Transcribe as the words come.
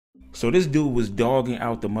So this dude was dogging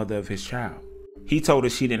out the mother of his child. He told her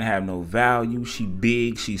she didn't have no value, she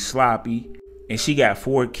big, she sloppy, and she got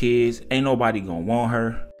 4 kids, ain't nobody gonna want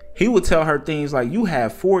her. He would tell her things like, you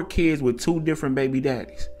have 4 kids with 2 different baby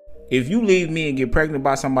daddies. If you leave me and get pregnant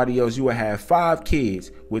by somebody else, you will have 5 kids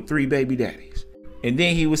with 3 baby daddies. And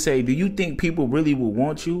then he would say, do you think people really will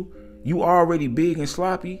want you? You already big and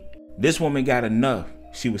sloppy? This woman got enough.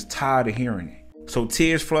 She was tired of hearing it. So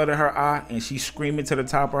tears flooded her eye and she screaming to the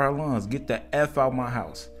top of her lungs, get the F out my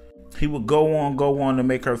house. He would go on to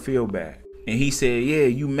make her feel bad. And he said, yeah,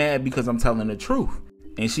 you mad because I'm telling the truth.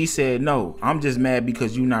 And she said, no, I'm just mad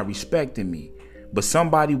because you not respecting me. But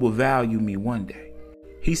somebody will value me one day.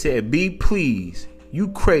 He said, be pleased. You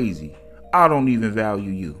crazy. I don't even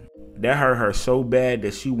value you. That hurt her so bad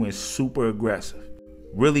that she went super aggressive.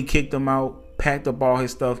 Really kicked him out, packed up all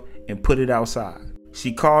his stuff, and put it outside.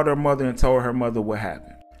 She called her mother and told her mother what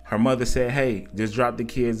happened. Her mother said, hey, just drop the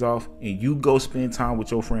kids off and you go spend time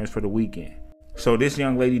with your friends for the weekend. So this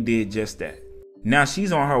young lady did just that. Now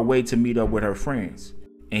she's on her way to meet up with her friends.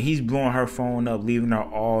 And he's blowing her phone up, leaving her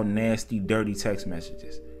all nasty, dirty text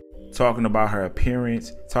messages. Talking about her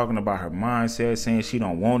appearance, talking about her mindset, saying she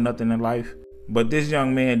don't want nothing in life. But this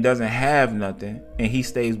young man doesn't have nothing and he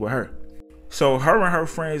stays with her. So her and her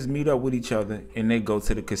friends meet up with each other and they go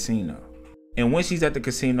to the casino. And when she's at the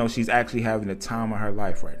casino, she's actually having the time of her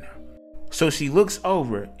life right now. So she looks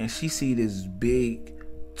over and she sees this big,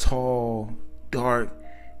 tall, dark,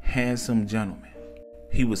 handsome gentleman.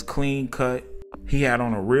 He was clean cut. He had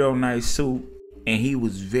on a real nice suit and he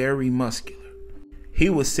was very muscular. He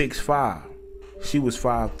was 6'5". She was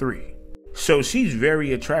 5'3". So she's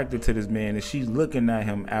very attracted to this man and she's looking at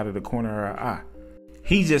him out of the corner of her eye.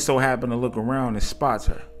 He just so happened to look around and spots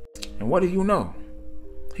her. And what do you know?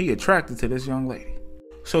 He attracted to this young lady.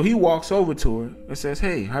 So he walks over to her and says,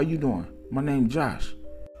 hey, how you doing? My name's Josh.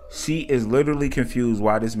 She is literally confused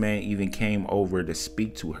why this man even came over to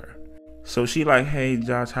speak to her. So she like, hey,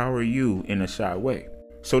 Josh, how are you? In a shy way.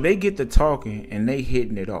 So they get to talking and they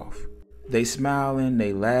hitting it off. They smiling,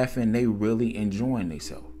 they laughing, they really enjoying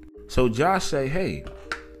themselves. So Josh say, hey,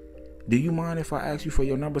 do you mind if I ask you for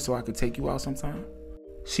your number so I could take you out sometime?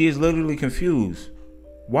 She is literally confused.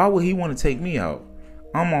 Why would he want to take me out?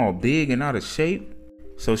 I'm all big and out of shape.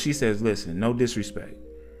 So she says, listen, no disrespect,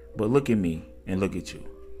 but look at me and look at you.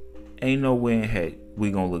 Ain't no way in heck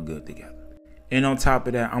we gonna look good together. And on top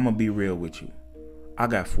of that, I'm gonna be real with you. I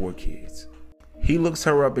got 4 kids. He looks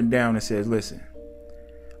her up and down and says, listen,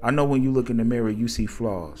 I know when you look in the mirror, you see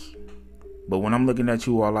flaws. But when I'm looking at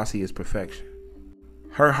you, all I see is perfection.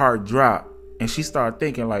 Her heart dropped and she started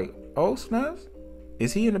thinking like, oh, snaps,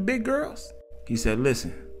 is he in the big girls? He said,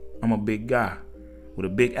 listen, I'm a big guy with a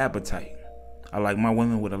big appetite. I like my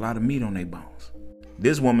women with a lot of meat on their bones.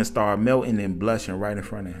 This woman started melting and blushing right in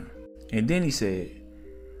front of him. And then he said,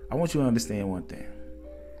 I want you to understand one thing.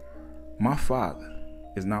 My father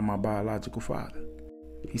is not my biological father.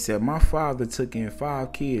 He said, my father took in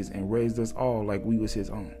 5 kids and raised us all like we was his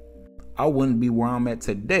own. I wouldn't be where I'm at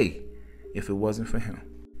today if it wasn't for him.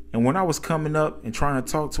 And when I was coming up and trying to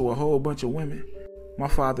talk to a whole bunch of women, my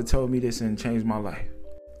father told me this and changed my life.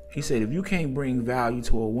 He said, if you can't bring value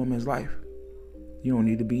to a woman's life, you don't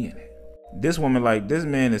need to be in it. This woman like, this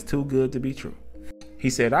man is too good to be true. He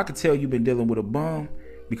said, I could tell you've been dealing with a bum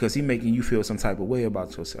because he making you feel some type of way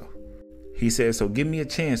about yourself. He said, so give me a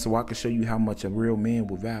chance so I can show you how much a real man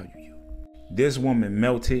will value you. This woman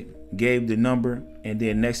melted, gave the number, and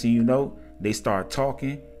then next thing you know, they start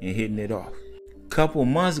talking and hitting it off. Couple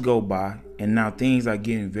months go by and now things are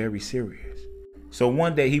getting very serious. So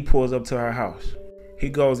one day he pulls up to her house. He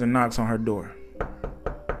goes and knocks on her door.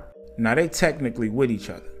 Now they technically with each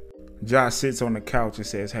other. Josh sits on the couch and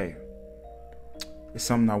says, hey, it's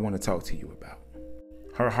something I want to talk to you about.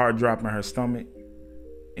 Her heart dropping in her stomach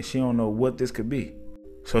and she don't know what this could be.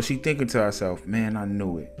 So she thinking to herself, man, I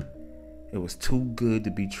knew it. It was too good to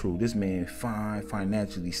be true. This man fine,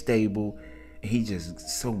 financially stable, and he just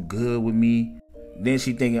so good with me. Then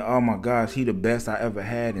she thinking, oh my gosh, he the best I ever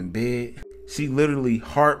had in bed. She literally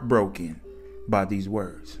heartbroken by these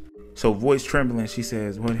words. So voice trembling, she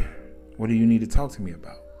says, what do you need to talk to me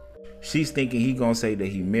about? She's thinking he gonna say that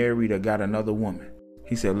he married or got another woman.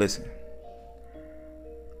 He said, listen,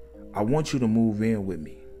 I want you to move in with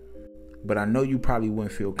me, but I know you probably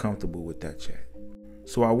wouldn't feel comfortable with that chat.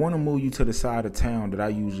 So I want to move you to the side of town that I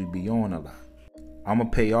usually be on a lot. I'm gonna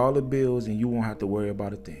pay all the bills and you won't have to worry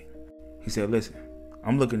about a thing. He said, listen,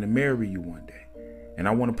 I'm looking to marry you one day, and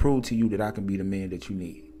I want to prove to you that I can be the man that you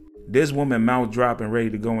need. This woman mouth dropping,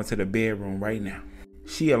 ready to go into the bedroom right now.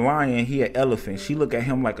 She a lion, he an elephant. She look at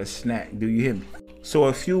him like a snack. Do you hear me? So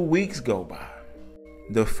a few weeks go by.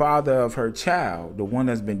 The father of her child, the one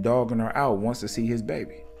that's been dogging her out, wants to see his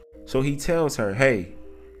baby. So he tells her, hey,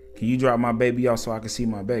 can you drop my baby off so I can see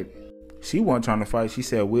my baby? She wasn't trying to fight. She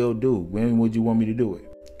said, will do. When would you want me to do it?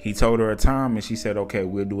 He told her a time and she said, okay,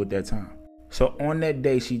 we'll do it that time. So on that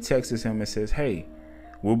day, she texts him and says, hey,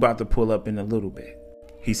 we're about to pull up in a little bit.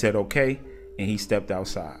 He said, okay, and he stepped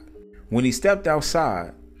outside. When he stepped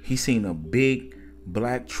outside, he seen a big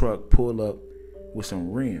black truck pull up with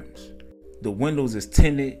some rims. The windows is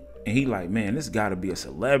tinted, and he like, man, this gotta be a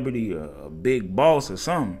celebrity, a big boss or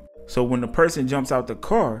something. So when the person jumps out the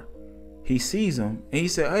car, he sees him, and he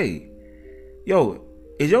said, hey, yo,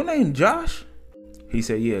 is your name Josh? He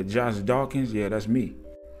said, yeah, Josh Dawkins, yeah, that's me.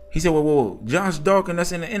 He said, whoa, Josh Dawkins,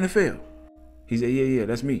 that's in the NFL. He said, yeah,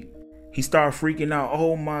 that's me. He started freaking out.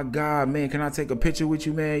 Oh my God, man, can I take a picture with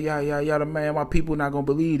you, man? Yada, man, my people not gonna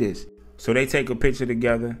believe this. So they take a picture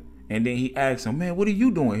together, and then he asks him, man, what are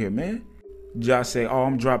you doing here, man? Josh said, oh,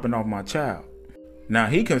 I'm dropping off my child. Now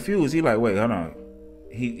he confused. He like, wait, hold on.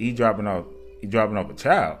 He dropping off a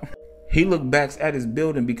child. He looked back at his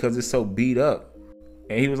building because it's so beat up.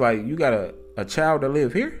 And he was like, you got a child to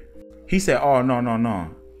live here? He said, oh,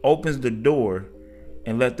 no. Opens the door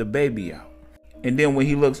and let the baby out. And then when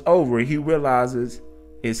he looks over, he realizes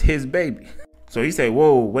it's his baby. So he said,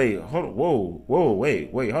 whoa, wait, hold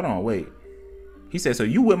on, wait. He said, so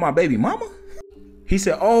you with my baby mama? He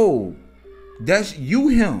said, oh, that's you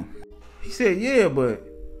him. He said, yeah, but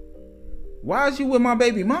why is you with my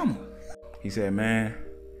baby mama? He said, man,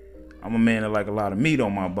 I'm a man that like a lot of meat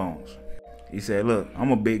on my bones. He said, look,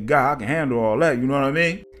 I'm a big guy. I can handle all that. You know what I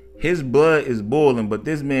mean? His blood is boiling, but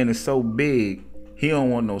this man is so big, he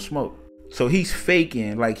don't want no smoke. So he's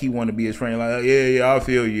faking like he want to be his friend. Like, yeah, I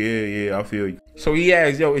feel you. Yeah, I feel you. So he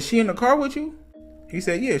asked, yo, is she in the car with you? He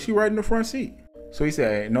said, yeah, she right in the front seat. So he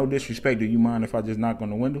said, hey, no disrespect. Do you mind if I just knock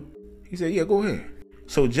on the window? He said, yeah, go ahead.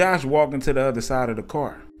 So Josh walked into the other side of the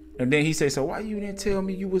car. And then he said, so why you didn't tell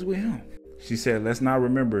me you was with him? She said, let's not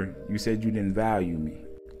remember you said you didn't value me.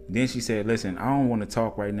 Then she said, listen, I don't want to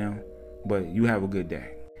talk right now, but you have a good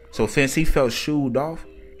day. So since he felt shooed off,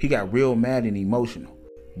 he got real mad and emotional.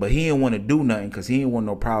 But he didn't want to do nothing because he didn't want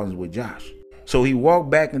no problems with Josh. So he walked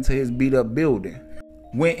back into his beat up building,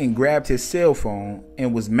 went and grabbed his cell phone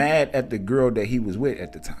and was mad at the girl that he was with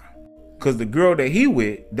at the time. Because the girl that he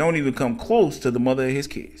with don't even come close to the mother of his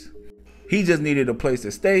kids. He just needed a place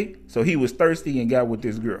to stay, so he was thirsty and got with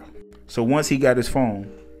this girl. So once he got his phone,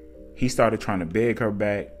 he started trying to beg her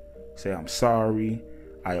back, say, I'm sorry,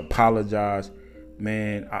 I apologize.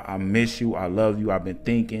 Man, I miss you. I love you. I've been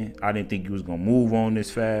thinking. I didn't think you was going to move on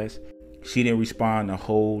this fast. She didn't respond the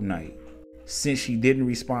whole night. Since she didn't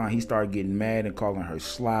respond, he started getting mad and calling her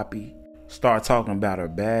sloppy. Started talking about her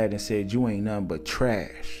bad and said, you ain't nothing but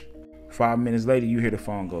trash. 5 minutes later, you hear the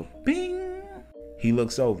phone go, bing. He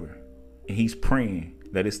looks over and he's praying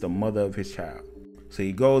that it's the mother of his child. So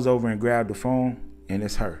he goes over and grabs the phone and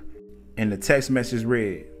it's her. And the text message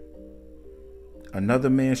read,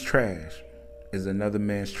 another man's trash is another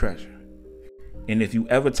man's treasure. And if you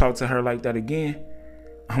ever talk to her like that again,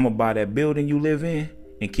 I'm gonna buy that building you live in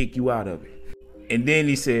and kick you out of it. And then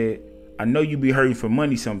he said, I know you be hurting for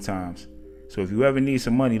money sometimes. So if you ever need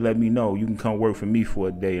some money, let me know. You can come work for me for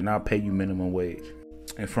a day and I'll pay you minimum wage.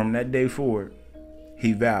 And from that day forward,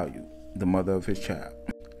 he valued the mother of his child.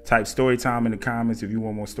 Type story time in the comments if you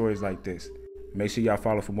want more stories like this. Make sure y'all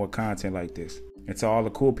follow for more content like this. And to all the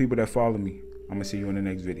cool people that follow me, I'm gonna see you in the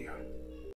next video.